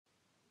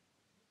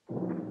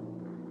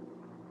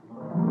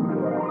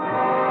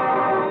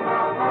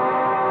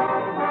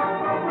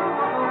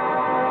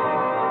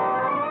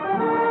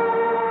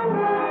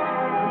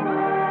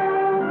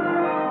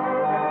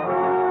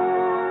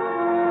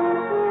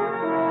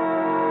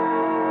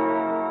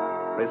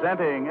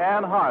Presenting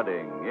Ann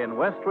Harding in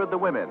Westward the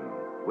Women,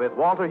 with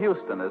Walter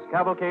Houston as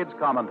Cavalcade's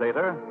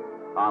commentator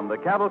on the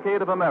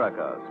Cavalcade of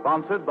America,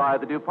 sponsored by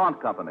the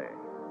DuPont Company,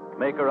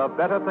 maker of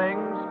better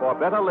things for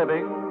better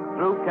living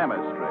through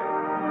chemistry.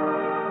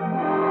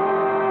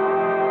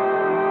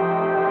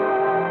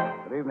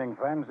 Good evening,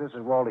 friends. This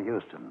is Walter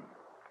Houston.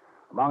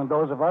 Among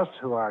those of us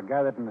who are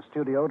gathered in the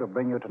studio to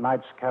bring you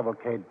tonight's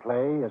Cavalcade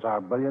play is our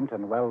brilliant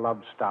and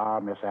well-loved star,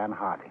 Miss Ann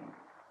Harding,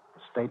 a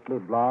stately,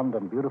 blonde,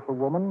 and beautiful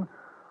woman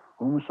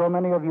whom so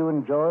many of you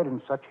enjoyed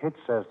in such hits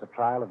as The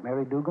Trial of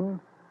Mary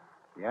Dugan,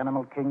 The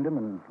Animal Kingdom,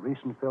 and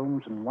recent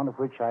films, in one of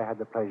which I had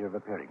the pleasure of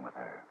appearing with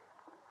her.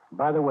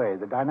 By the way,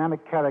 the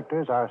dynamic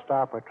characters our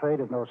star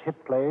portrayed in those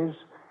hit plays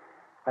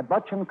had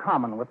much in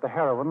common with the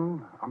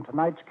heroine on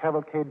tonight's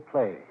Cavalcade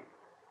play.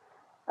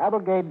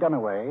 Abigail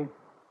Duniway,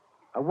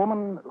 a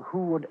woman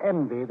who would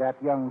envy that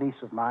young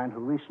niece of mine who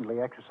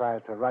recently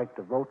exercised her right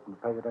to vote in the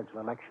presidential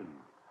election.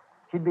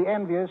 She'd be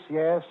envious,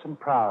 yes, and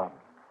proud,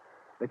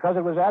 because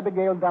it was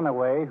Abigail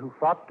Duniway who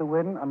fought to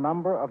win a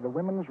number of the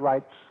women's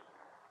rights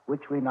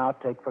which we now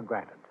take for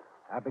granted.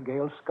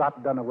 Abigail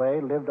Scott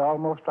Duniway lived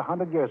almost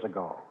 100 years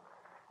ago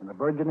in the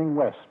burgeoning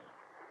West,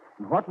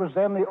 in what was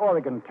then the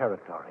Oregon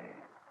Territory.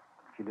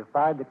 She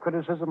defied the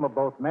criticism of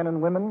both men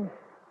and women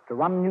to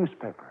run a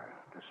newspaper,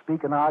 to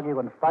speak and argue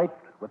and fight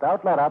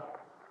without let-up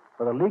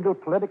for the legal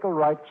political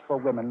rights for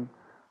women,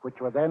 which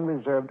were then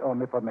reserved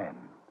only for men.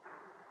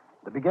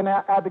 To begin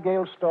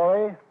Abigail's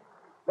story,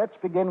 let's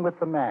begin with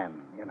the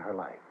man in her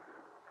life.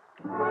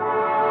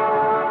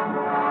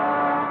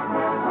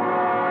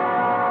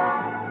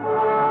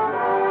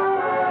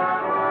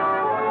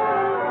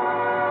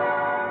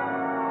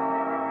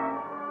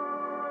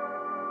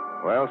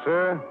 Well,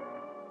 sir,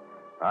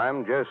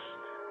 I'm just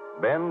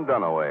Ben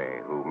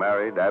Duniway, who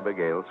married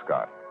Abigail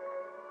Scott.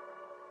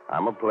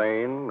 I'm a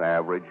plain,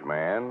 average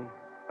man,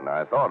 and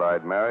I thought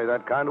I'd marry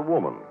that kind of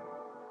woman.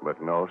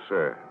 But no,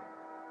 sir.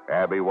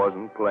 Abby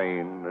wasn't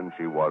plain, and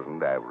she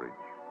wasn't average.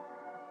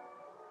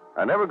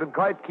 I never could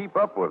quite keep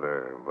up with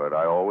her, but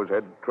I always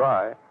had to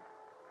try.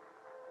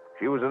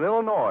 She was an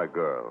Illinois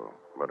girl,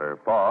 but her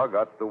pa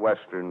got the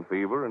Western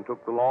fever and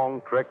took the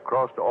long trek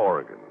across to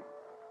Oregon.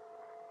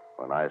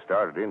 When I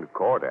started into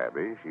court,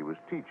 Abby, she was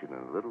teaching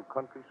in a little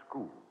country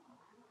school.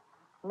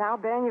 Now,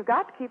 Ben, you've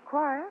got to keep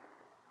quiet.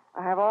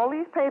 I have all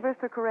these papers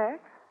to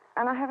correct,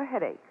 and I have a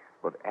headache.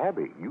 But,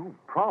 Abby, you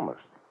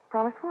promised.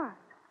 Promised what?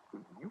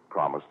 You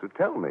promised to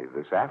tell me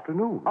this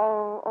afternoon.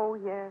 Oh,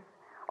 yes.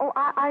 Oh,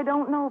 I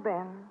don't know,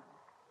 Ben.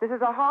 This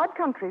is a hard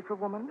country for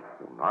women.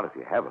 Well, not if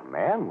you have a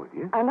man with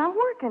you. And I'm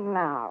working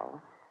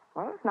now.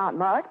 Well, it's not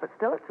much, but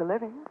still it's a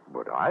living.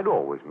 But I'd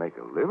always make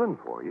a living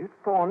for you.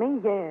 For me,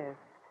 yes.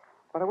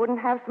 But I wouldn't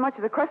have so much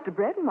of the crust of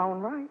bread in my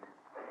own right.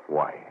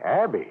 Why,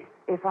 Abby.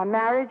 If I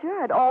married you,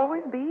 I'd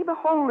always be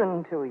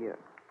beholden to you.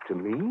 To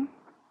me?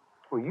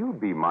 Well, you'd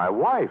be my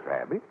wife,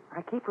 Abby.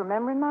 I keep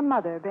remembering my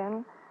mother,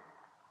 Ben.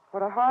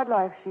 What a hard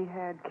life she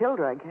had. Killed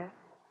her, I guess.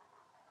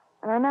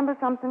 And I remember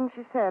something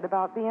she said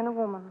about being a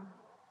woman.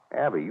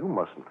 Abby, you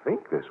mustn't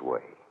think this way.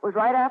 It was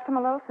right after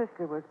my little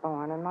sister was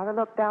born, and Mother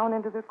looked down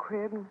into the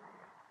crib,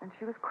 and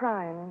she was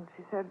crying, and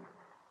she said,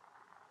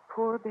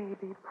 "Poor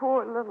baby,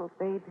 poor little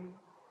baby.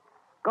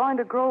 Going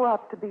to grow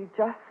up to be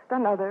just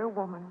another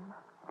woman."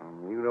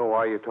 You know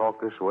why you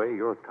talk this way?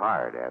 You're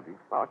tired, Abby.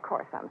 Well, of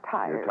course I'm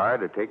tired. You're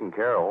tired of taking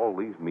care of all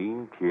these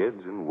mean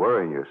kids and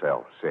worrying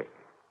yourself sick.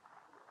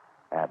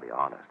 Abby,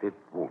 honest, it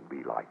won't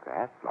be like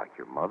that, like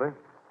your mother.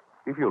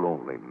 If you'll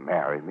only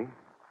marry me.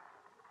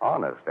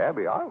 Honest,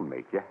 Abby, I'll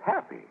make you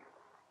happy.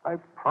 I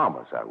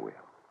promise I will.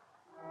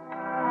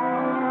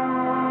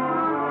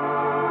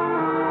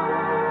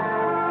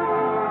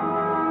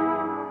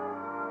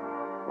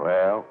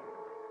 Well,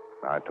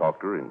 I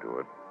talked her into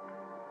it.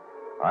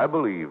 I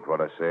believed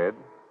what I said,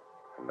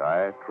 and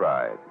I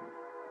tried.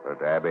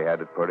 But Abby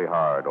had it pretty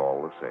hard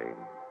all the same.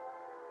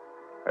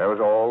 There was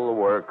all the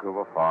work of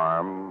a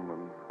farm,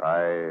 and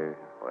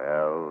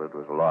well, it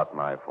was a lot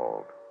my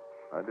fault.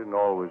 I didn't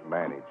always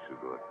manage so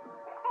good.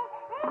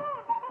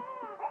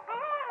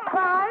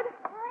 Clyde?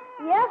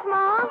 Yes,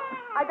 Mom?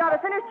 I got to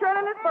finish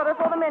churning this butter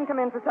before the men come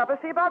in for supper.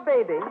 See about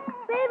baby.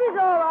 Baby's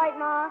all right,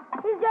 Ma.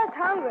 He's just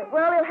hungry.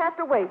 Well, he'll have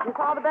to wait. Your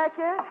father back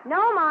yet? No,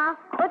 Ma,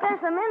 but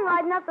there's some men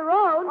riding up the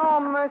road. Oh,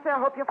 mercy, I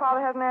hope your father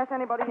hasn't asked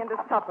anybody into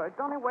supper.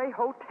 Duniway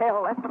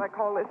Hotel, that's what I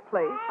call this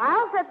place.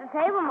 I'll set the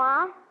table,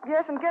 Ma.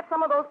 Yes, and get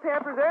some of those pear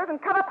preserves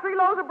and cut up 3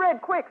 loaves of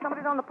bread quick.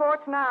 Somebody's on the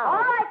porch now.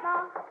 All right, Ma.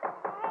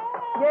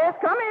 Yes,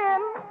 come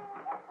in.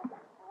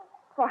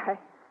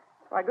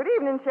 Why, good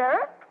evening,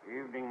 Sheriff.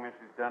 Evening,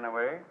 Mrs.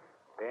 Duniway.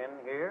 Ben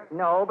here?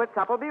 No, but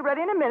supper'll be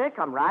ready in a minute.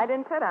 Come right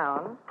in, sit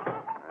down.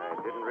 I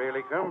didn't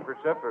really come for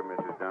supper,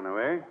 Mrs.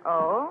 Duniway.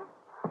 Oh?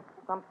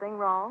 Something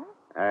wrong?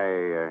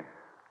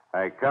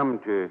 I come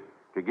to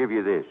give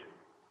you this.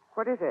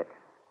 What is it?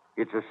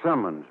 It's a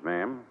summons,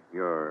 ma'am.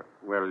 Your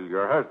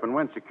husband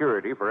went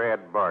security for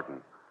Ed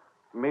Barton.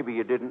 Maybe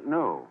you didn't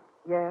know.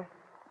 Yes,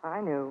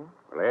 I knew.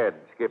 Well, Ed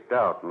skipped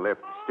out and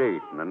left the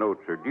state, and the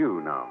notes are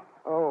due now.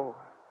 Oh.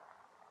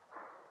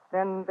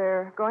 Then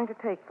they're going to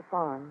take the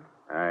farm.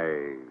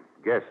 I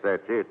guess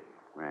that's it,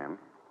 ma'am.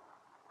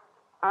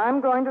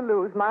 I'm going to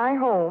lose my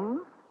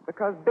home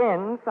because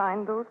Ben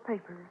signed those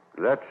papers.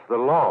 That's the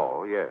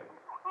law, yes.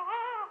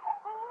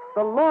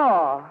 The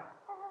law.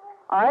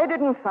 I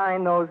didn't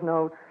sign those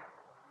notes.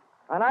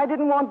 And I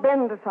didn't want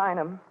Ben to sign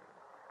them.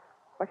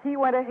 But he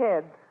went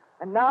ahead.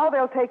 And now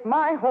they'll take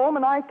my home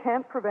and I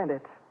can't prevent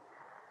it.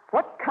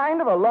 What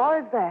kind of a law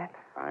is that?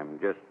 I'm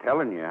just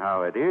telling you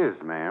how it is,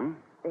 ma'am.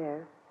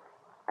 Yes,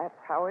 that's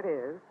how it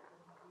is.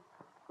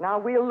 Now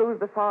we'll lose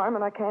the farm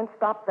and I can't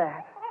stop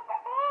that.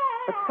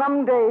 But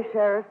someday,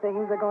 Sheriff,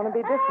 things are going to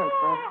be different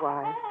for us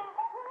wives.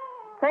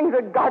 Things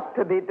have got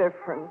to be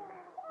different.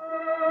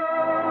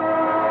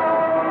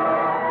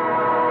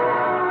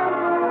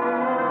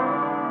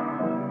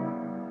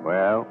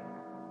 Well,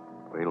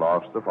 we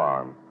lost the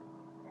farm.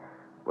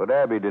 But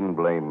Abby didn't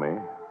blame me.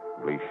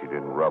 At least she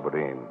didn't rub it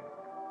in.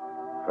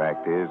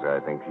 Fact is, I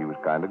think she was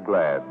kind of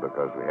glad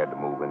because we had to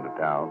move into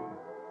town.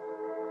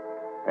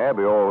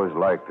 Abby always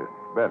liked it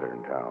better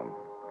in town.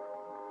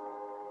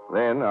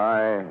 Then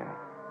I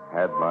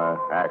had my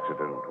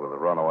accident with a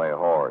runaway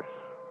horse.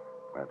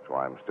 That's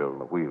why I'm still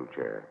in a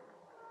wheelchair.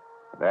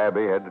 And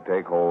Abby had to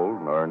take hold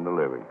and earn the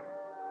living.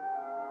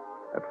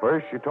 At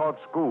first, she taught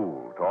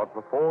school, taught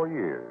for 4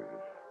 years.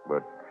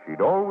 But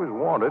she'd always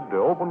wanted to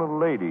open a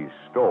ladies'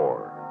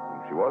 store,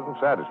 and she wasn't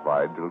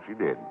satisfied till she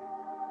did.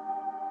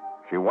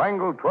 She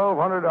wangled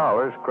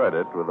 $1,200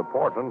 credit with a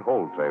Portland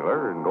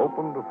wholesaler and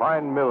opened a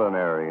fine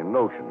millinery and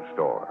notion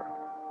store.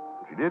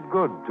 She did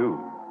good, too.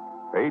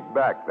 Paid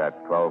back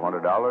that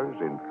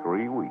 $1,200 in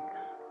 3 weeks.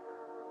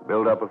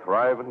 Built up a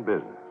thriving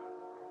business.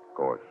 Of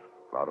course,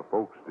 a lot of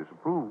folks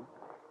disapproved.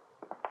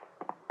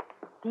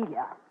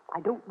 Delia, I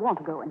don't want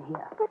to go in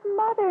here. But,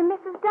 Mother,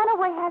 Mrs.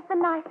 Dunaway has the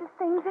nicest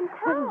things in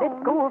town. Well,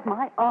 let go of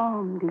my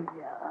arm,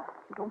 Delia.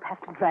 You don't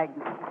have to drag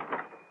me.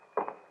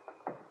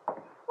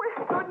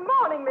 Well, good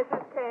morning,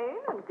 Mrs. Kane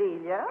and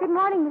Delia. Good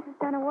morning, Mrs.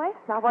 Dunaway.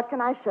 Now, what can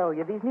I show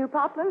you? These new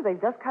poplins,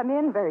 they've just come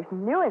in, very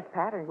newest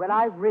pattern. Well,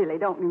 I really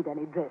don't need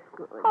any dress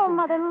goods. Oh,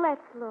 Mother,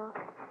 let's look.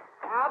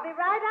 I'll be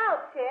right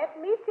out, Chet.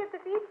 Meet you at the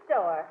feed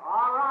store.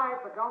 All right,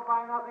 but don't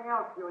buy nothing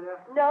else, Julia.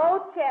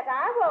 No, Chet,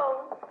 I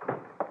won't.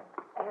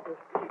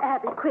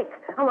 Abby, quick.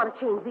 I want to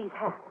change these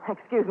hats.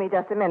 Excuse me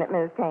just a minute,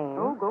 Miss Kane.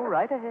 Oh, go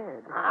right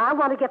ahead. I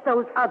want to get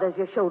those others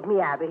you showed me,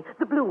 Abby.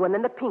 The blue one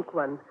and the pink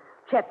one.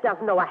 Chet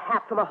doesn't know a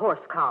hat from a horse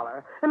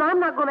collar. And I'm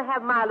not going to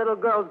have my little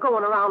girls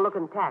going around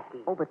looking tacky.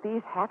 Oh, but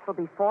these hats will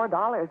be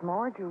 $4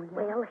 more, Julia.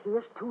 Well,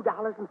 here's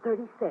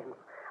 $2.30.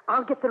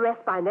 I'll get the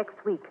rest by next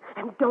week.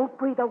 And don't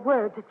breathe a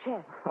word to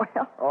Chet.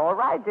 Well, all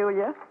right,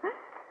 Julia.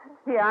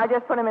 Here, I'll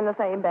just put them in the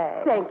same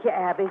bag. Thank you,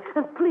 Abby.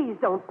 And please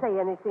don't say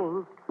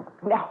anything.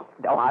 No,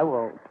 I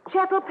won't.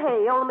 Chet will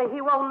pay, only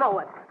he won't know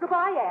it.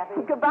 Goodbye,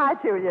 Abby. Goodbye,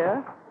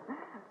 Julia.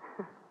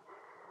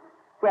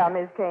 Well,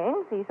 Miss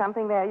Kane, see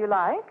something there you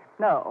like?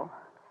 No.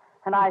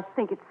 And I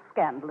think it's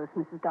scandalous,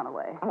 Mrs.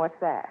 Dunaway. What's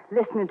that?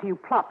 Listening to you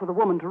plot with a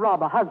woman to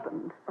rob a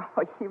husband.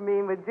 Oh, you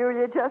mean with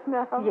Julia just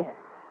now? Yes.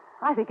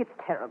 I think it's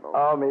terrible.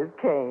 Oh, Miss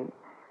Kane.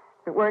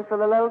 If it weren't for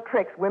the little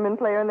tricks women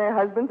play on their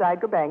husbands,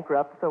 I'd go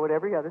bankrupt, so would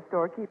every other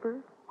storekeeper.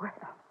 Well,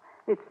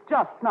 it's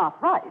just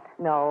not right.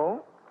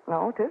 No,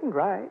 it isn't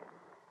right.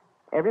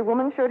 Every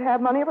woman should have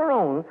money of her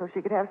own so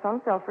she could have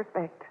some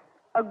self-respect.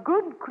 A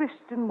good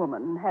Christian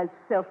woman has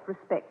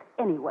self-respect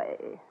anyway,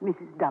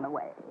 Mrs.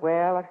 Dunaway.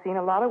 Well, I've seen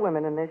a lot of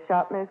women in this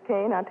shop, Miss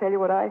Kane. I'll tell you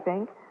what I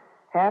think.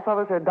 Half of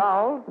us are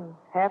dolls, and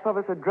half of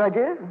us are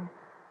drudges, and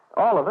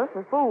all of us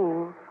are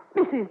fools.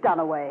 Mrs.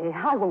 Dunaway,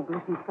 I won't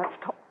listen to such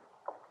talk.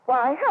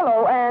 Why,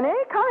 hello, Annie.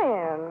 Come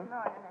in.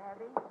 Morning,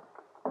 Abby.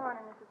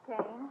 Morning, Mrs.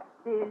 Kane.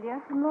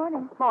 Delia. Good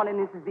morning. Morning,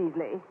 Mrs.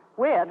 Beasley.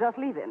 We're just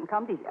leaving.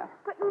 Come, Delia.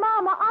 But,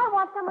 Mama, I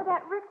want some of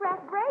that riff-raff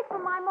braid for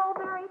my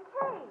mulberry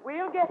cake.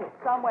 We'll get it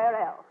somewhere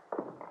else.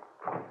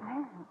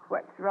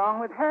 What's wrong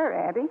with her,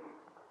 Abby?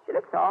 She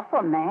looks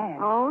awful mad.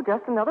 Oh,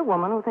 just another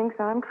woman who thinks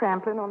I'm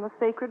trampling on the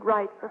sacred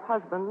rights of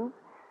husbands.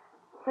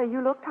 Say,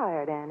 you look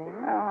tired, Annie.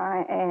 Oh,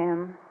 I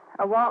am.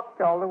 I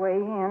walked all the way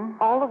in.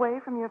 All the way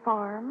from your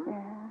farm?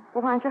 Yeah.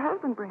 Well, why didn't your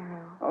husband bring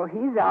you? Oh,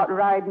 he's out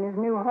riding his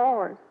new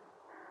horse.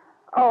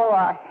 Oh,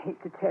 I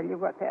hate to tell you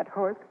what that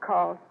horse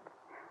cost.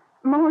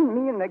 More than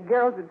me and the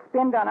girls would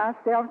spend on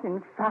ourselves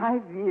in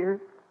 5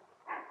 years.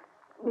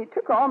 He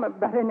took all my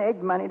butter and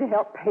egg money to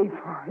help pay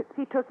for it.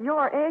 He took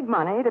your egg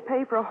money to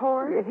pay for a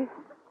horse? Yes.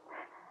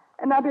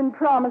 And I've been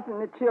promising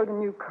the children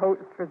new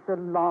coats for so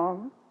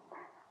long.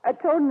 I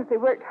told them if they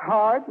worked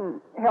hard and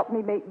helped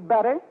me make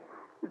butter,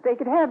 that they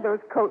could have those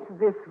coats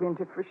this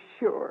winter for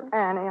sure.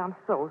 Annie, I'm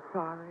so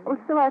sorry. Oh,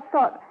 so I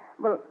thought,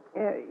 well,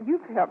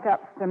 you've helped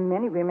out so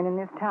many women in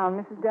this town,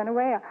 Mrs.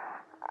 Dunaway.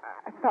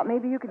 I thought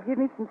maybe you could give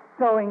me some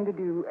sewing to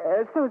do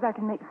so as I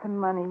can make some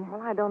money.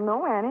 Well, I don't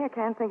know, Annie. I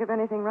can't think of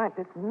anything right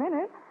this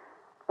minute.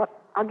 But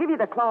I'll give you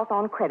the cloth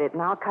on credit,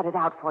 and I'll cut it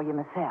out for you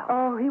myself.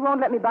 Oh, he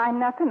won't let me buy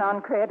nothing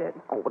on credit.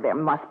 Oh, there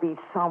must be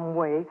some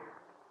way.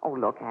 Oh,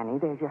 look, Annie,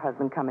 there's your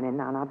husband coming in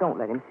now. Now, don't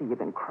let him see you've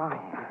been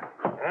crying.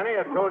 Annie,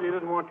 I told you I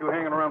didn't want you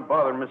hanging around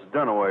bothering Miss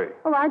Dunaway.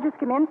 Oh, I just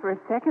came in for a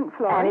second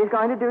floor. And he's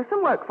going to do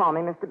some work for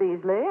me, Mr.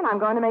 Beasley, and I'm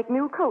going to make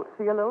new coats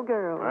for your little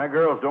girl. My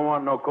girls don't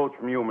want no coats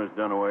from you, Miss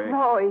Dunaway.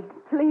 Lloyd,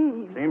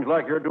 please. Seems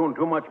like you're doing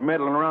too much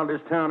meddling around this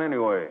town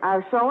anyway.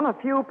 I've shown a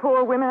few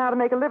poor women how to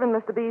make a living,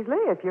 Mr. Beasley,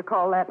 if you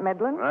call that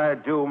meddling. I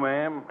do,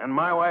 ma'am. And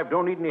my wife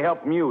don't need any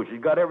help from you. She's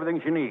got everything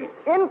she needs.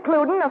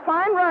 Including a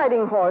fine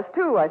riding horse,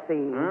 too, I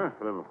see. Huh?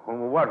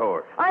 What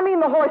horse? I mean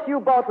the horse you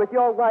bought with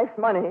your wife's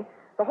money.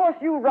 The horse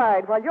you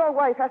ride while your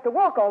wife has to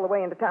walk all the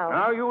way into town.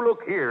 Now, you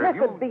look here.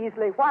 Mr.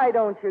 Beasley, why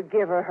don't you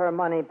give her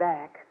money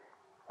back?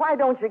 Why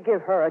don't you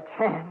give her a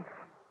chance?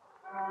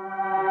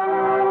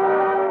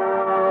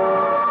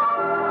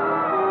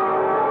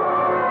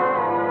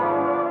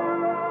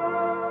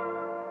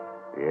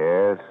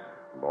 Yes,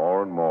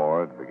 more and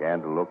more it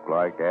began to look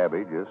like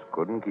Abby just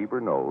couldn't keep her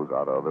nose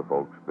out of other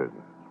folks'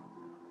 business.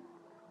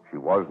 She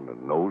wasn't a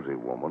nosy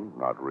woman,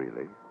 not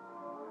really.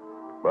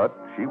 But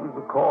she was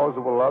the cause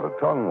of a lot of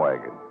tongue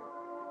wagging.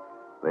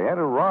 They had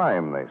a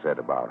rhyme, they said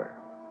about her.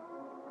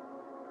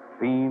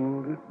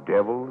 Fiend,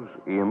 devil's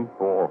imp,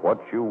 or what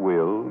you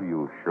will,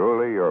 you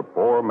surely your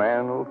poor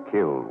man will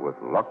kill with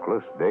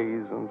luckless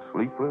days and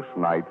sleepless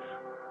nights,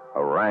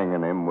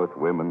 haranguing him with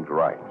women's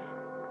rights.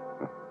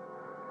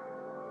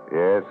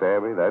 Yes,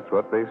 Abby, that's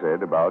what they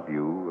said about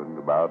you and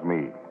about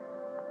me.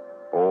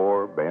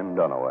 Poor Ben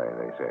Dunaway,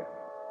 they said.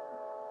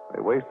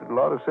 They wasted a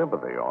lot of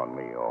sympathy on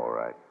me, all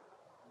right.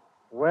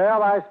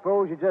 Well, I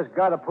suppose you just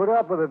got to put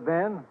up with it,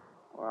 Ben.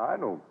 Well, I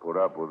don't put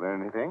up with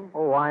anything.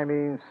 Oh, I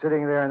mean,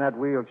 sitting there in that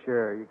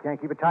wheelchair. You can't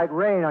keep a tight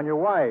rein on your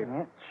wife.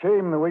 Yeah,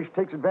 shame the way she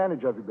takes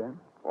advantage of you, Ben.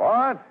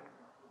 What?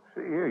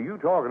 See here, you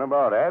talking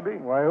about Abby?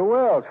 Why, who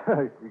else?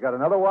 You got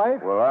another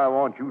wife? Well, I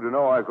want you to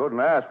know I couldn't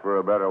ask for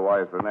a better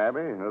wife than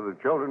Abby, nor the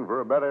children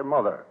for a better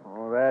mother.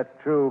 Oh, that's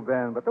true,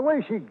 Ben. But the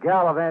way she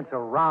gallivants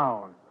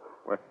around.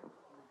 Well,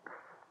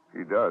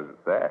 she does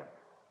at that.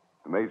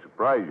 It may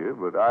surprise you,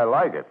 but I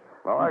like it.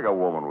 I like a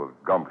woman with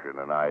gumption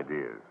and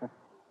ideas.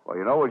 Well,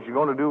 you know what she's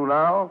going to do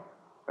now?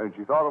 And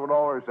she thought of it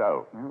all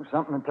herself. Well,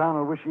 something the town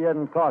will wish she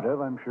hadn't thought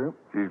of, I'm sure.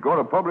 She's going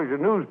to publish a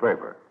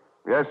newspaper.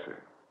 Yes, sir.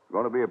 She's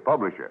going to be a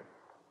publisher.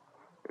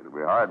 It'll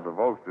be hard for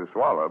folks to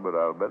swallow, but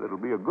I'll bet it'll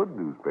be a good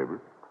newspaper.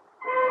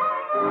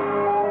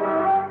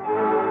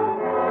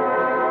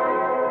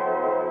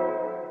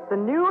 The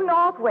New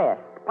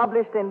Northwest,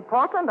 published in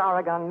Portland,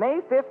 Oregon,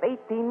 May 5th,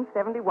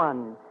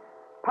 1871.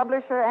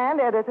 Publisher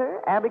and editor,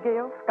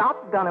 Abigail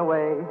Scott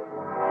Dunaway.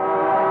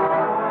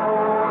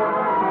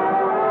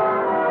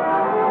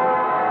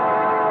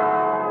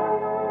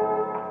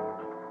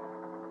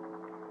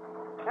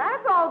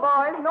 That's all,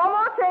 boys. No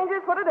more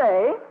changes for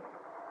today.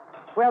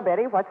 Well,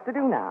 Betty, what's to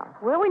do now?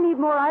 Well, we need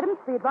more items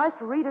for the advice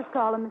for readers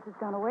column, Mrs.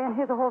 Dunaway, and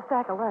here's a whole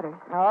stack of letters.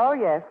 Oh,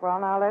 yes. Well,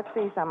 now let's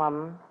see some of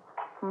them.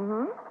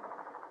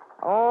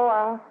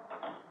 Oh,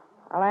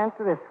 I'll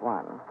answer this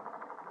one.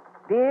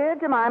 Dear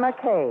Jemima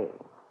K.,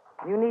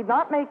 you need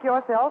not make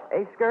yourself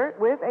a skirt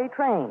with a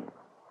train.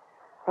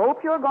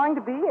 Hope you're going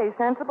to be a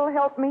sensible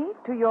helpmeet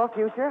to your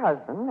future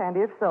husband, and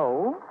if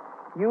so,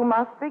 you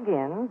must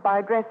begin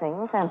by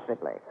dressing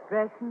sensibly.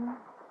 Dressing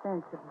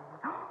sensibly.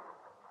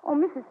 Oh,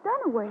 Mrs.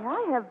 Dunaway,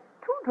 I have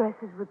 2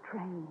 dresses with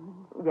trains.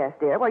 Yes,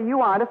 dear. Well,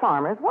 you aren't a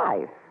farmer's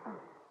wife.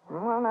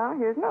 Well, now,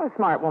 here's another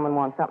smart woman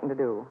wants something to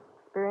do.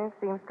 Experienced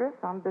seamstress,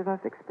 some business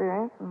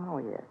experience, and oh,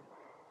 yes.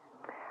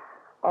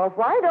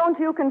 Why don't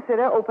you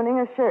consider opening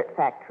a shirt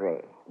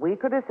factory? We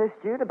could assist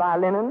you to buy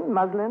linen,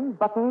 muslin,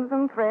 buttons,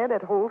 and thread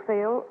at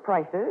wholesale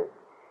prices,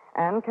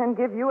 and can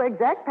give you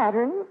exact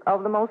patterns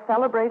of the most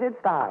celebrated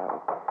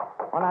styles.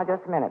 Well, now,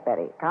 just a minute,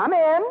 Betty. Come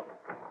in.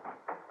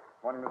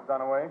 Morning, Miss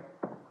Dunaway.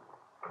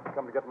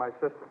 Come to get my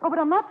sister. Oh, but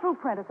I'm not through,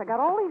 Prentice. I got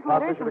all these I'll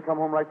letters. ask you to come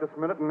home right this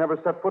minute and never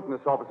set foot in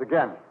this office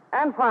again.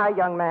 And why,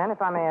 young man,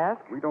 if I may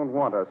ask? We don't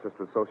want our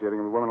sister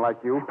associating with women like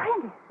you.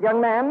 Prentice. Young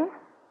man,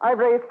 I've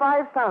raised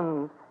 5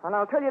 sons, and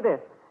I'll tell you this.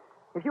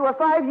 If you were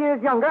 5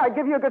 years younger, I'd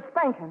give you a good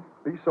spanking.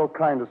 Be so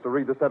kind as to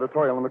read this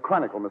editorial in the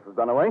Chronicle, Mrs.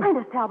 Dunaway.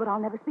 Prentice Talbot, I'll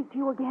never speak to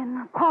you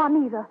again. Pa,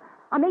 neither.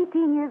 I'm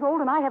 18 years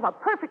old, and I have a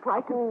perfect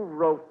right to... Who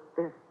wrote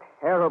this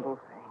terrible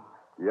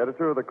thing? The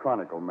editor of the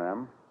Chronicle,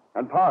 ma'am.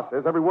 And Pa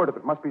says every word of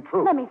it must be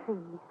true. Let me see.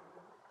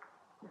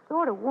 The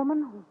sort of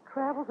woman who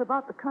travels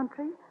about the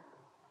country,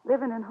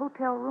 living in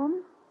hotel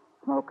rooms,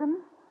 smoking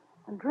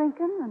and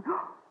drinking, and...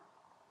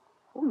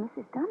 Oh,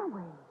 Mrs.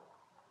 Dunaway.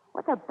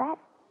 What's a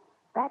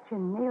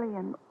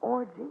bacchanalian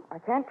orgy? I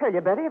can't tell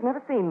you, Betty. I've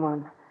never seen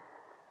one.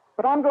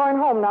 But I'm going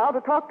home now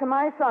to talk to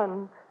my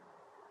sons.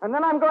 And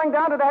then I'm going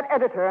down to that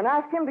editor and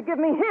ask him to give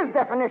me his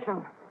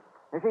definition,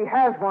 if he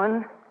has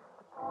one.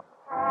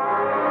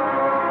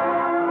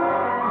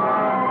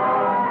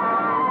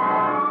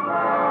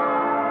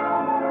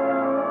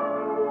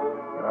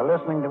 You're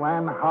listening to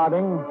Ann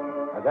Harding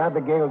as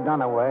Abigail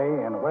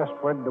Dunaway in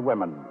Westward, the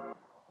Women.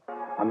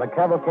 On the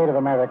Cavalcade of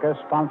America,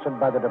 sponsored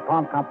by the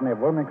DuPont Company of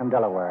Wilmington,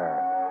 Delaware,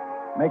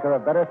 maker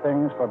of better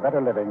things for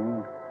better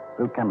living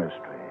through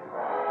chemistry.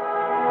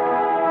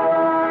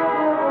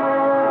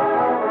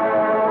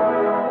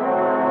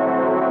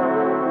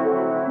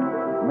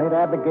 made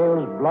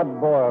Abigail's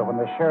blood boil when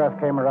the sheriff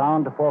came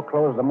around to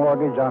foreclose the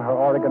mortgage on her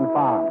Oregon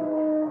farm.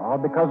 All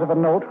because of a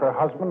note her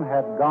husband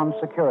had gone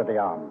security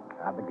on.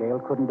 Abigail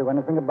couldn't do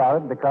anything about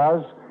it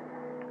because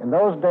in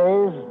those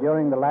days,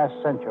 during the last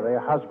century, a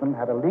husband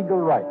had a legal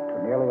right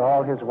to nearly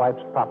all his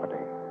wife's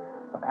property.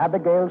 But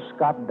Abigail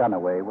Scott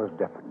Dunaway was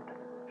different.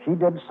 She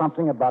did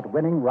something about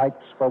winning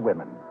rights for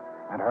women,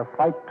 and her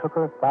fight took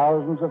her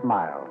thousands of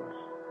miles.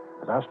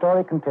 As our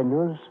story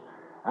continues,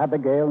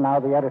 Abigail, now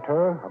the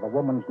editor of a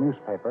woman's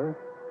newspaper,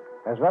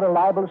 has read a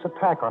libelous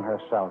attack on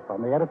herself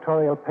on the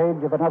editorial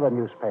page of another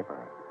newspaper,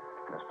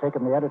 and has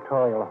taken the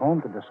editorial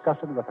home to discuss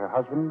it with her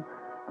husband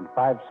and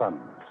 5 sons.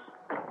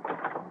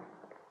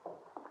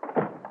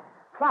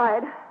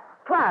 Clyde.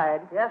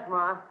 Yes,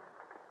 Ma.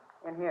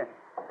 In here.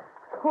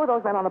 Who are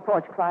those men on the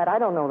porch, Clyde? I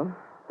don't know them.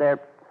 They're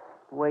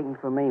waiting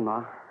for me,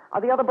 Ma.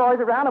 Are the other boys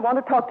around? I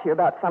want to talk to you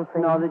about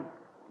something. No,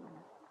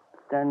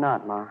 they're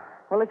not, Ma.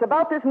 Well, it's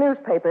about this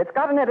newspaper. It's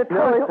got an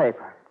editorial.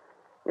 Newspaper?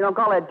 You don't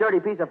call that dirty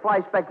piece of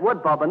fly-specked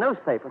wood bulb a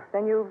newspaper.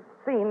 Then you've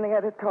seen the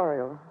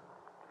editorial.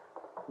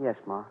 Yes,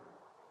 Ma.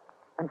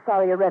 I'm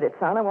sorry you read it,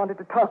 son. I wanted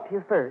to talk to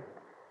you first.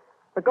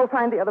 But go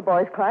find the other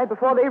boys, Clyde,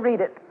 before they read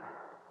it.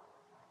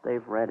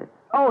 They've read it.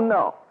 Oh,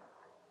 no.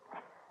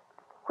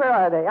 Where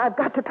are they? I've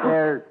got to talk.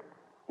 They're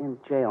in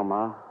jail,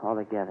 Ma, all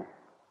together.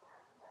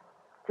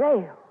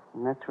 Jail?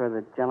 And that's where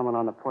the gentleman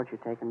on the porch are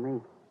taking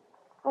me.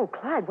 Oh,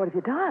 Clyde, what have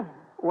you done?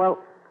 Well,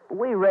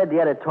 we read the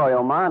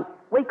editorial, Ma.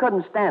 We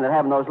couldn't stand it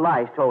having those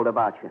lies told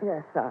about you.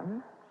 Yes,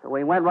 son. So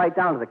we went right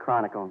down to the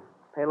Chronicle and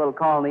paid a little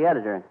call on the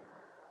editor.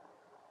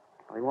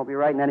 Well, he won't be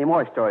writing any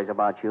more stories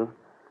about you.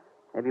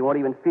 Maybe he won't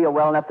even feel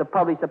well enough to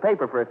publish the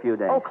paper for a few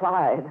days. Oh,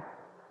 Clyde.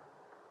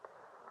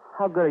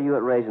 How good are you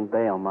at raising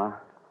bail, Ma?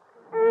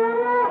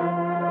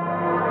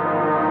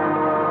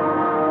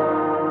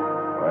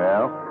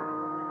 Well,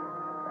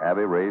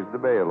 Abby raised the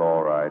bail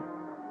all right.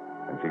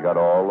 And she got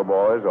all the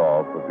boys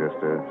off with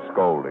just a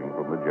scolding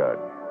from the judge.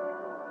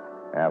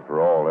 After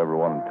all,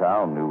 everyone in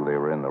town knew they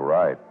were in the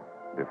right,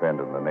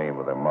 defending the name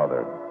of their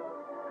mother.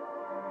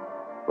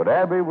 But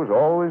Abby was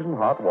always in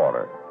hot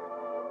water.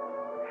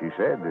 She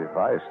said if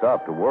I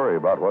stopped to worry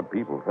about what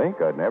people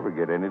think, I'd never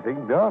get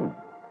anything done.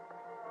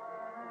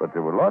 But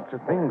there were lots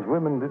of things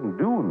women didn't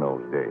do in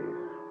those days.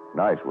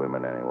 Nice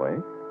women, anyway.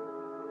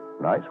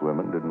 Nice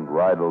women didn't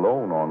ride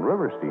alone on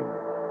river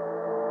steamers.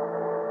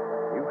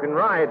 You can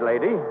ride,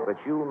 lady, but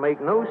you'll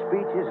make no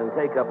speeches and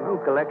take up no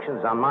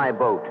collections on my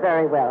boat.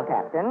 Very well,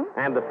 Captain.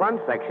 And the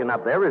front section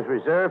up there is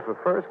reserved for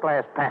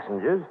first-class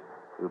passengers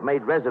who've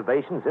made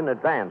reservations in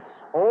advance.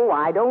 Oh,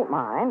 I don't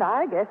mind.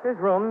 I guess there's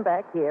room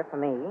back here for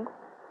me.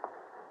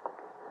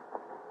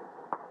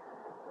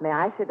 May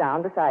I sit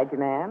down beside you,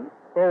 ma'am?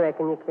 I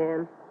reckon you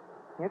can.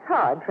 It's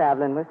hard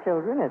traveling with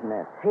children, isn't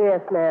it?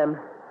 Yes, ma'am.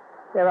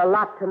 They're a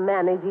lot to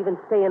manage, even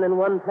staying in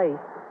one place.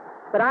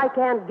 But I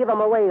can't give them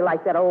away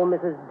like that old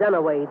Mrs.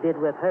 Dunaway did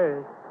with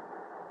hers.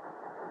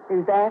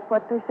 Is that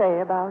what they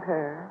say about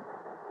her?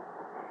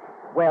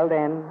 Well,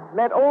 then,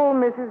 let old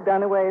Mrs.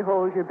 Dunaway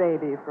hold your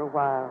baby for a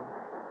while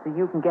so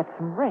you can get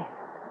some rest.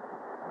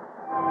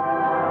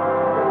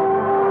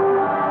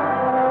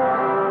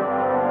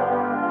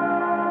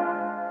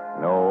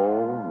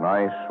 No,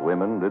 nice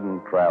women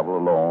didn't travel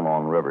alone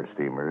on river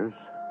steamers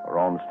or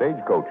on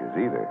stagecoaches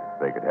either, if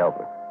they could help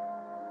it.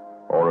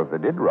 Or if they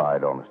did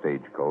ride on a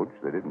stagecoach,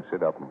 they didn't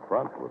sit up in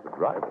front with the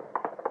driver.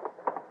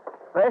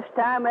 First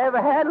time I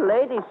ever had a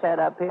lady set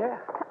up here.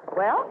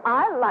 Well,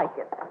 I like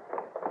it.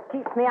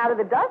 Keeps me out of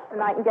the dust,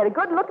 and I can get a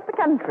good look at the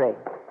country.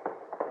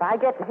 If I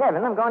get to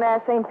heaven, I'm going to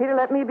ask St. Peter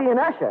let me be an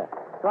usher,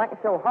 so I can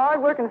show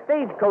hard-working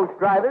stagecoach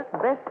drivers the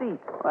best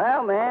seats.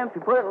 Well, ma'am, if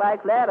you put it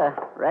like that, I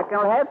reckon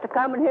I'll have to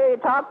come and hear you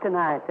talk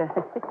tonight.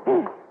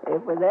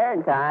 If we're there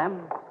in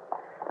time.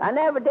 I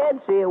never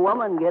did see a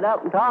woman get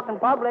up and talk in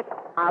public.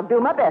 I'll do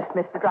my best,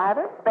 Mr.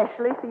 Driver,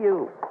 especially for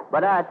you.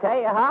 But I tell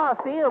you how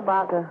I feel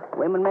about the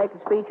women making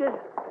speeches.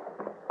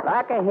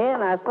 Like a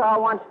hen, I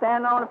saw one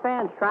standing on a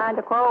fence trying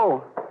to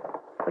crow.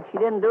 But she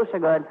didn't do so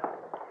good.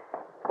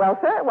 Well,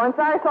 sir, once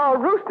I saw a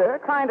rooster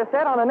trying to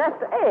set on a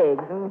nest of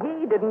eggs, and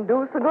he didn't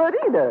do so good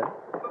either.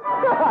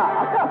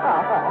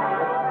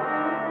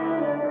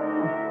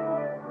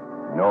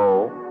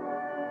 No,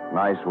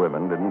 nice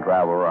women didn't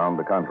travel around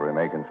the country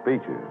making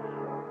speeches.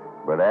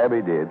 But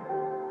Abby did.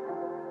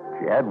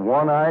 She had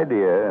one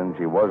idea, and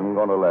she wasn't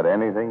going to let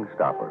anything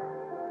stop her.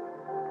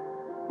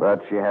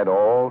 But she had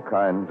all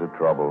kinds of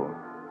trouble.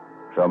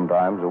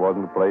 Sometimes there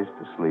wasn't a place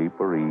to sleep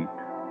or eat.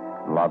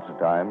 And lots of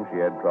times she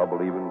had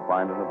trouble even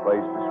finding a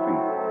place to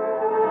speak.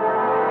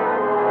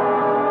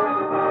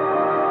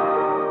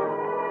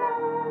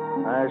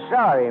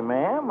 Sorry,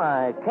 ma'am.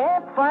 I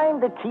can't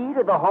find the key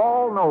to the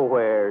hall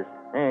nowheres.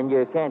 And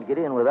you can't get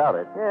in without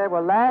it. Yeah,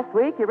 well, last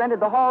week you rented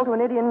the hall to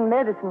an Indian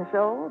medicine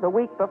show. The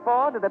week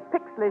before to the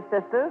Pixley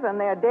sisters and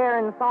their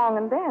daring song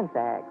and dance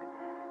act.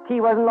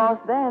 Key wasn't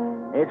lost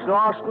then. It's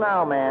lost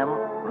now, ma'am.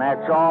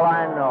 That's all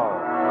I know.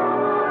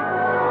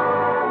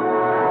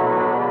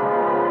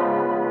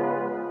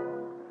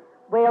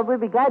 Well, we'll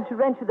be glad to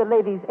rent you the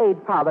ladies'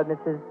 aid parlor,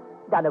 Mrs.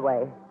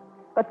 Dunaway.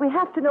 But we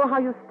have to know how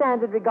you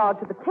stand in regard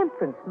to the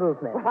temperance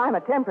movement. Well, I'm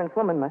a temperance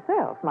woman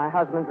myself. My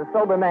husband's a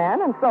sober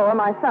man, and so are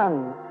my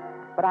sons.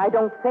 But I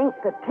don't think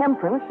that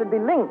temperance should be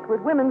linked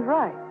with women's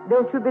rights.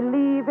 Don't you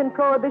believe in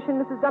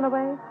prohibition, Mrs.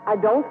 Dunaway? I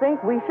don't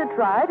think we should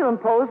try to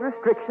impose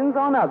restrictions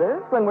on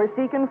others when we're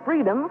seeking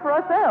freedom for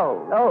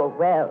ourselves. Oh,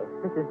 well,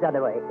 Mrs.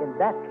 Dunaway, in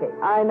that case.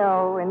 I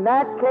know. In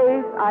that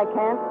case, I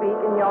can't speak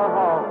in your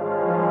hall.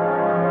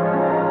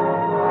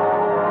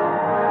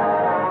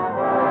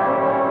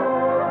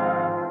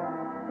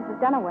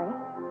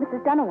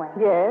 Mrs. Dunaway.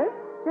 Yes?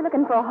 You're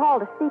looking for a hall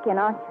to speak in,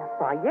 aren't you?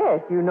 Why, yes,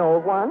 you know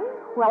of one.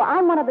 Well,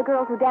 I'm one of the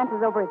girls who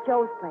dances over at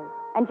Joe's place.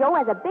 And Joe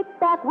has a big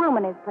back room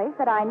in his place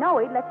that I know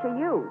he'd let you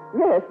use.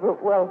 Yes,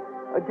 but,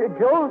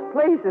 Joe's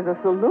place is a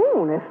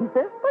saloon, isn't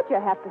it? But you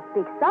have to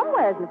speak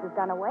somewhere, Mrs.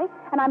 Dunaway,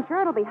 and I'm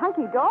sure it'll be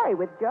hunky-dory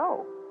with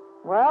Joe.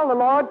 Well, the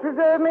Lord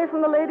preserve me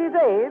from the ladies'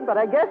 aid, but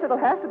I guess it'll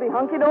have to be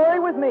hunky-dory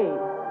with me.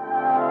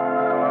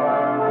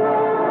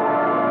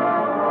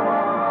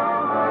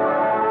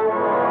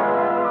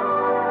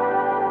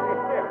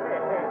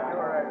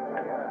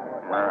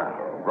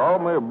 Draw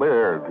me a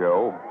beer,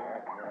 Joe.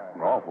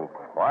 Awful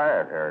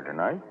quiet here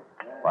tonight.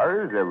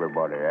 Where is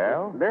everybody,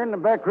 Al? They're in the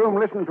back room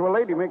listening to a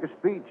lady make a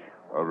speech.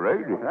 A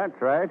lady?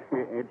 That's right.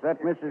 It's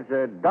that Mrs.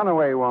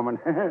 Dunaway woman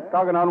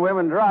talking on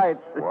women's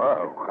rights.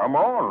 Well, come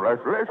on,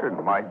 let's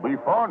listen. Might be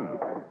fun.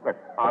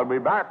 I'll be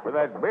back for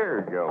that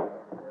beer, Joe.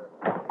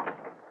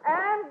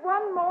 And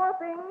one more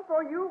thing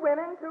for you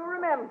women to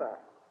remember.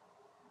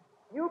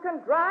 You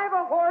can drive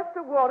a horse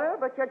to water,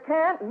 but you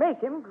can't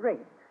make him drink.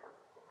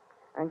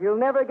 And you'll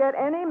never get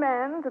any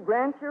man to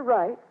grant your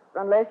rights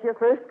unless you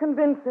first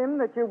convince him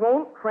that you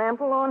won't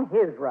trample on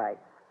his rights.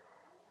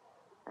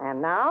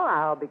 And now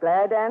I'll be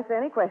glad to answer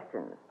any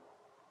questions.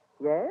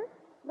 Yes?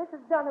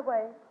 Mrs.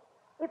 Dunaway,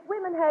 if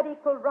women had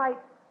equal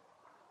rights,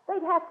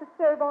 they'd have to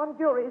serve on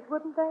juries,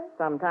 wouldn't they?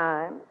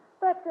 Sometimes.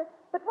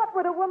 But what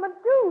would a woman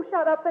do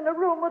shut up in a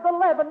room with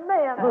 11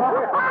 men?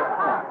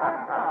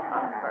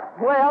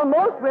 Well,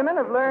 most women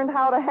have learned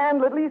how to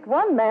handle at least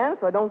one man,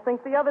 so I don't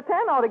think the other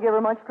 10 ought to give her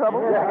much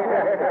trouble.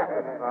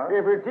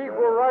 If it's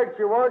equal rights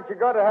you want, you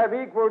got to have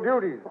equal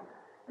duties.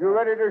 You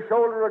ready to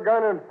shoulder a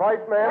gun and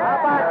fight, man? How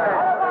about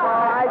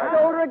that? I'd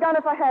shoulder a gun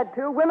if I had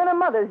to. Women are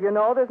mothers, you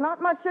know. There's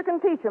not much you can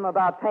teach them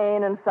about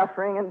pain and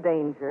suffering and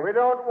danger. We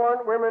don't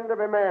want women to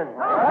be men.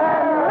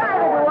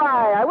 Neither do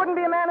I. I wouldn't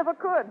be a man if I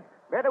could.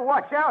 Better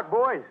watch out,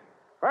 boys.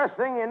 First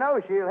thing you know,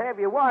 she'll have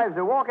your wives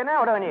walking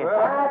out on you.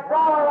 That's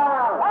all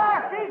around.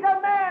 She's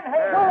a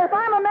man-hater. Well, if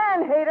I'm a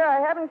man-hater,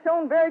 I haven't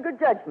shown very good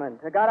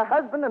judgment. I got a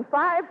husband and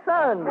 5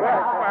 sons.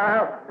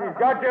 Well, he's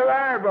got you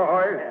there,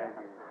 boys.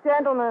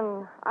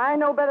 Gentlemen, I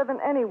know better than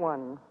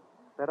anyone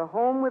that a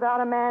home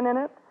without a man in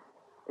it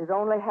is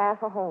only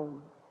half a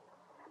home.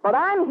 But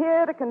I'm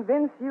here to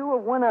convince you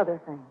of one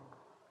other thing,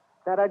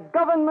 that a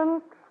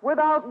government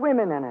without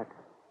women in it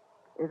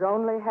is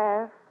only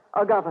half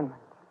a government.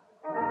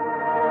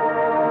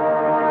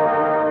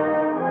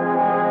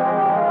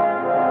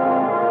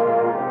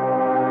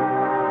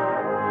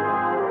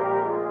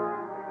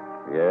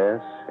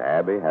 Yes,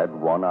 Abby had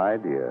one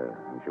idea,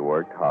 and she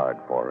worked hard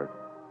for it.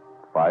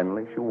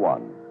 Finally, she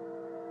won.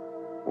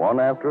 One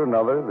after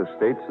another, the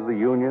states of the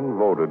Union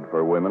voted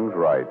for women's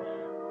rights.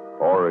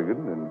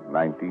 Oregon in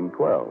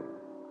 1912.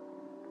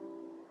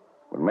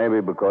 But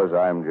maybe because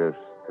I'm just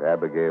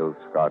Abigail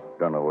Scott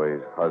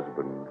Dunaway's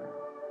husband,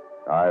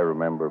 I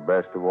remember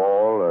best of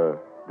all a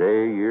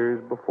day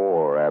years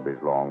before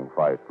Abby's long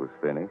fight was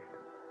finished.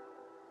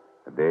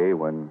 A day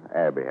when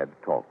Abby had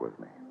to talk with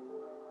me.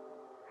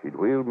 She'd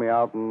wheeled me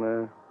out in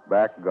the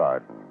back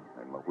garden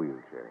in my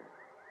wheelchair.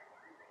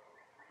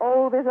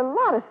 Oh, there's a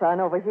lot of sun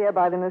over here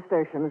by the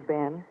nasturtiums,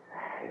 Ben.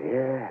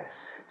 Yes,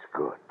 it's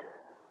good.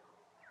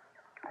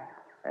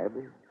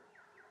 Abby,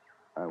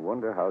 I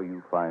wonder how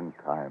you find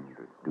time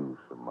to do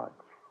so much.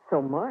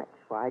 So much?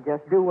 Why, I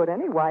just do what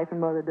any wife and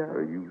mother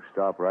does. You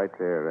stop right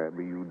there,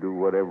 Abby. You do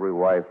what every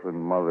wife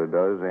and mother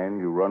does, and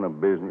you run a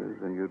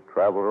business, and you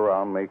travel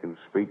around making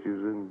speeches,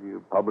 and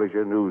you publish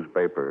a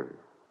newspaper,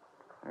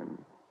 and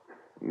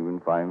even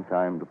find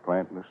time to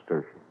plant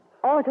nasturtiums.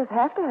 Oh, I just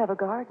have to have a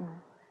garden.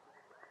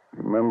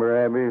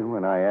 Remember, Abby,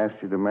 when I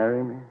asked you to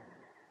marry me?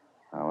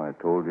 How I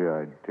told you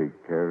I'd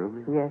take care of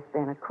you? Yes,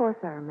 Ben, of course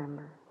I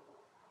remember.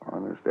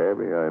 Honest,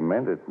 Abby, I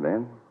meant it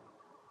then.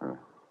 I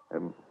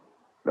haven't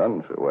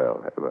done so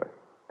well, have I?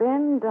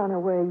 Ben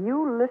Dunaway,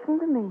 you listen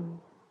to me.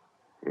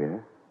 Yeah?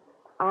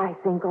 I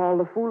think all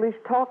the foolish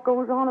talk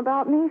goes on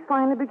about me is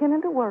finally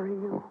beginning to worry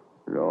you.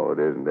 No, it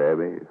isn't,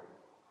 Abby.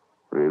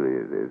 Really,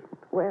 it isn't.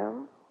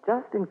 Well,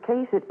 just in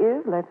case it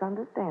is, let's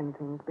understand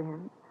things,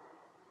 Ben.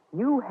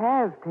 You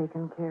have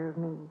taken care of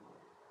me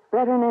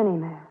better than any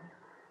man.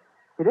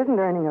 It isn't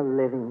earning a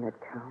living that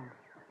counts.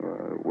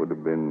 It would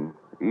have been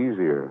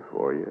easier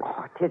for you.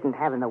 Oh, it isn't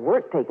having the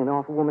work taken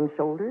off a woman's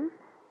shoulders.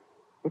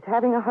 It's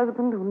having a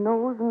husband who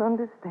knows and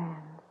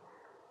understands,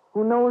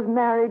 who knows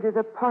marriage is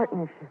a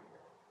partnership,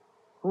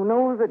 who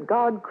knows that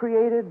God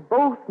created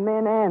both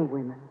men and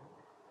women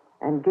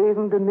and gave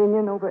them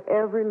dominion over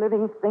every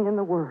living thing in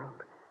the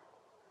world.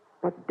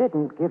 but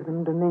didn't give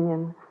them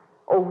dominion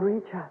over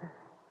each other.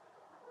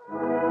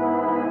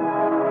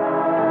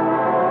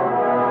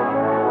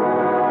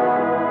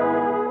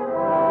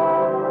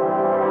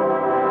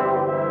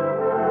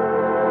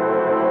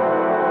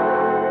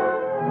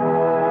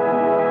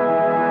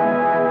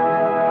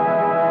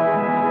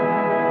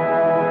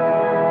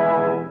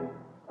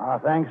 Our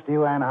thanks to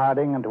you, Ann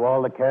Harding, and to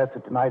all the cast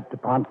of tonight's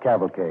DuPont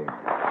Cavalcade.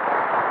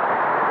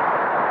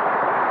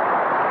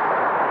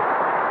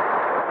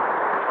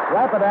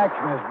 Rapid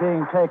action is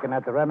being taken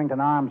at the Remington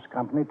Arms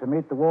Company to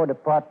meet the War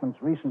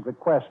Department's recent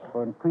request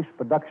for increased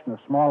production of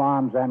small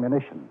arms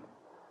ammunition.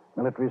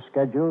 Military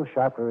schedules,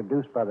 sharply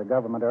reduced by the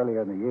government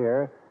earlier in the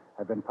year,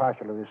 have been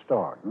partially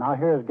restored. Now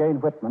here is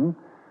Gain Whitman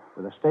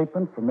with a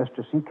statement from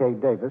Mr. C.K.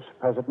 Davis,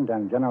 President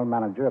and General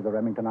Manager of the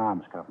Remington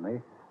Arms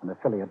Company, an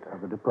affiliate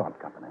of the DuPont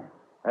Company.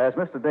 As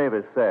Mr.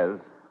 Davis says,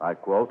 I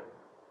quote,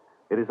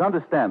 "It is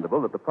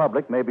understandable that the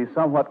public may be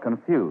somewhat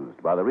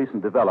confused by the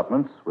recent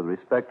developments with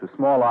respect to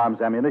small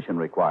arms ammunition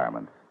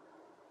requirements.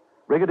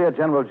 Brigadier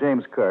General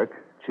James Kirk,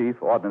 Chief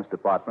Ordnance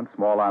Department,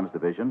 Small Arms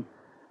Division,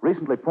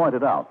 recently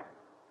pointed out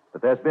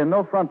that there's been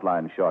no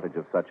frontline shortage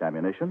of such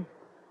ammunition.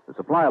 The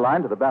supply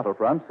line to the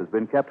battlefronts has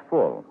been kept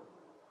full.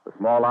 The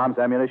small arms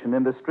ammunition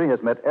industry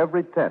has met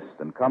every test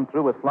and come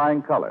through with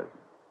flying colors.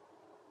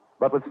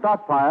 But with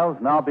stockpiles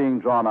now being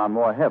drawn on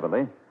more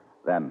heavily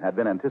than had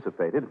been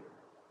anticipated,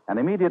 an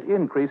immediate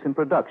increase in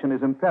production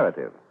is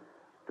imperative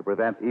to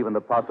prevent even the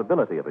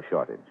possibility of a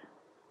shortage."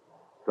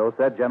 So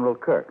said General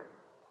Kirk.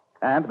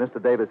 And Mr.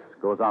 Davis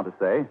goes on to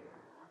say,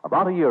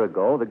 about a year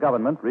ago, the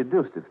government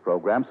reduced its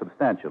program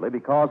substantially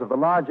because of the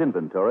large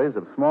inventories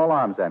of small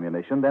arms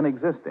ammunition then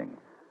existing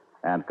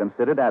and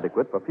considered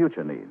adequate for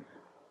future needs.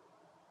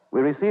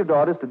 We received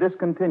orders to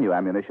discontinue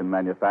ammunition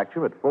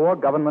manufacture at 4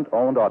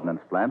 government-owned ordnance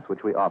plants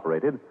which we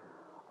operated,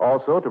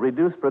 also to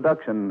reduce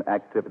production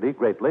activity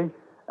greatly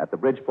at the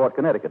Bridgeport,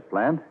 Connecticut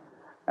plant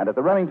and at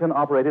the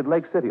Remington-operated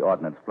Lake City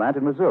Ordnance Plant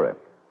in Missouri.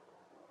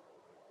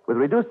 With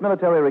reduced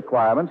military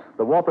requirements,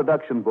 the War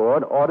Production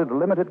Board ordered a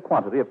limited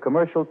quantity of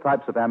commercial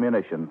types of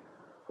ammunition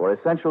for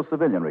essential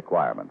civilian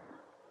requirements,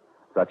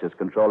 such as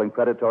controlling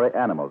predatory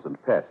animals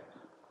and pests,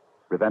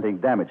 preventing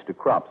damage to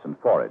crops and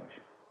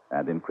forage,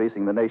 and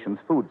increasing the nation's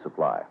food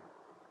supply.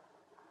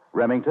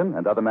 Remington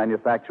and other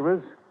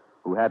manufacturers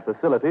who had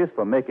facilities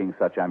for making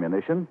such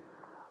ammunition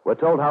were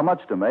told how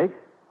much to make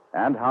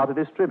and how to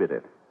distribute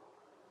it.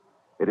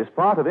 It is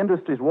part of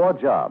industry's war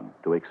job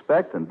to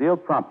expect and deal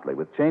promptly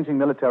with changing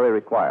military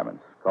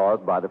requirements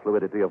caused by the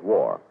fluidity of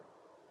war.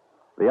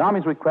 The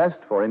Army's request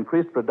for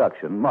increased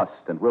production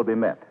must and will be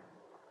met.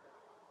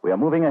 We are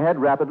moving ahead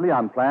rapidly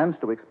on plans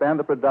to expand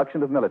the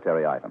production of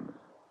military items.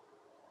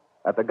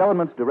 At the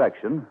government's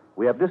direction,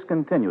 we have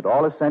discontinued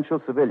all essential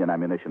civilian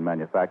ammunition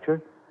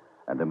manufacture,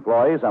 and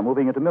employees are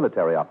moving into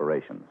military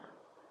operations.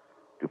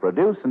 To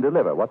produce and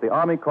deliver what the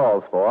Army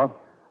calls for,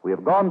 we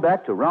have gone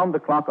back to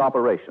round-the-clock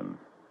operations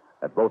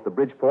at both the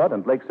Bridgeport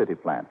and Lake City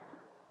plants.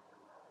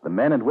 The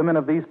men and women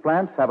of these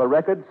plants have a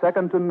record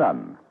second to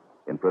none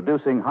in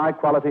producing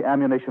high-quality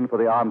ammunition for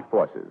the armed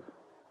forces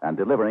and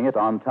delivering it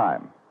on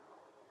time.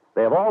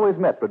 They have always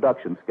met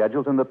production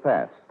schedules in the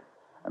past,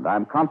 and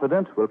I'm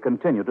confident will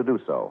continue to do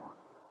so.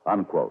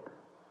 Unquote.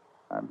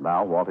 And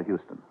now, Walter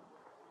Houston.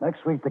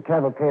 Next week, the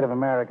Cavalcade of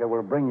America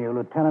will bring you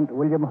Lieutenant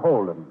William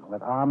Holden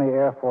with Army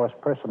Air Force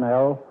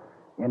personnel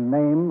in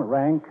name,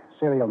 rank,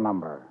 serial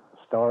number.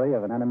 A story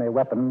of an enemy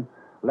weapon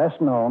less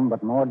known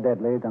but more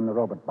deadly than the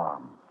robot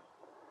bomb.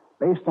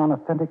 Based on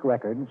authentic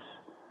records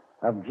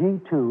of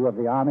G2 of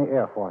the Army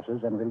Air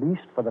Forces and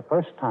released for the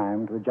first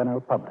time to the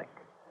general public.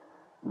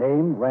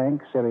 Name,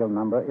 rank, serial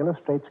number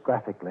illustrates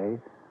graphically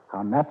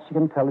how Nazi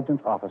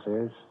intelligence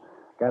officers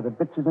gathered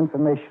bits of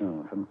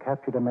information from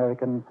captured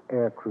American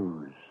air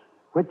crews,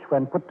 which,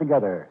 when put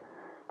together,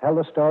 tell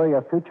the story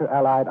of future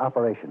Allied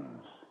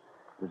operations.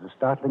 It is a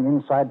startling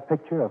inside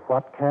picture of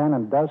what can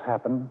and does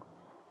happen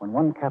when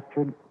one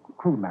captured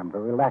crew member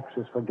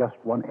relaxes for just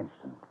one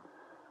instant,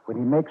 when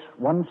he makes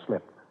one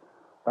slip,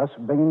 thus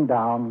bringing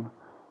down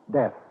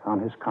death on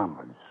his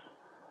comrades.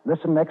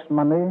 Listen next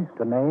Monday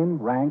to name,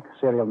 rank,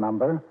 serial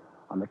number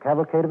on the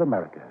Cavalcade of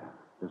America.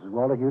 This is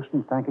Walter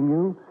Houston thanking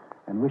you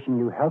and wishing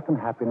you health and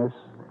happiness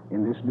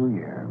in this new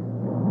year.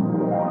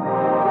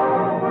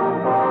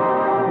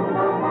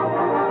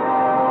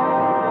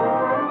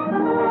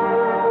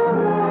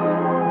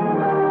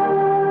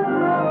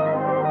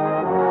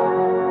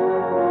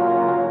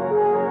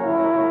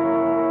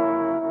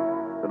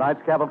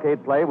 Tonight's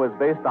Cavalcade play was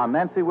based on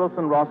Nancy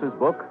Wilson Ross's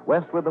book,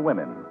 Westward the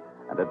Women,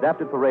 and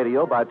adapted for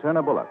radio by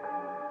Turner Bullock.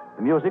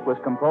 The music was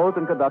composed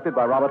and conducted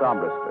by Robert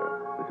Armbruster.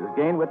 This is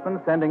Gain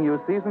Whitman sending you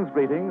season's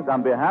greetings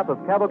on behalf of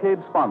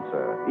Cavalcade's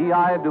sponsor,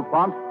 E.I.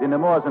 DuPont de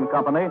Nemours and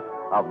Company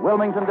of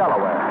Wilmington,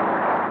 Delaware.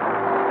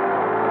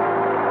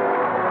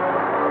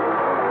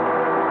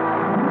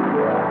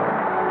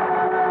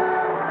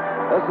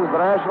 This is the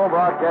National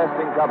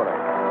Broadcasting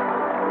Company.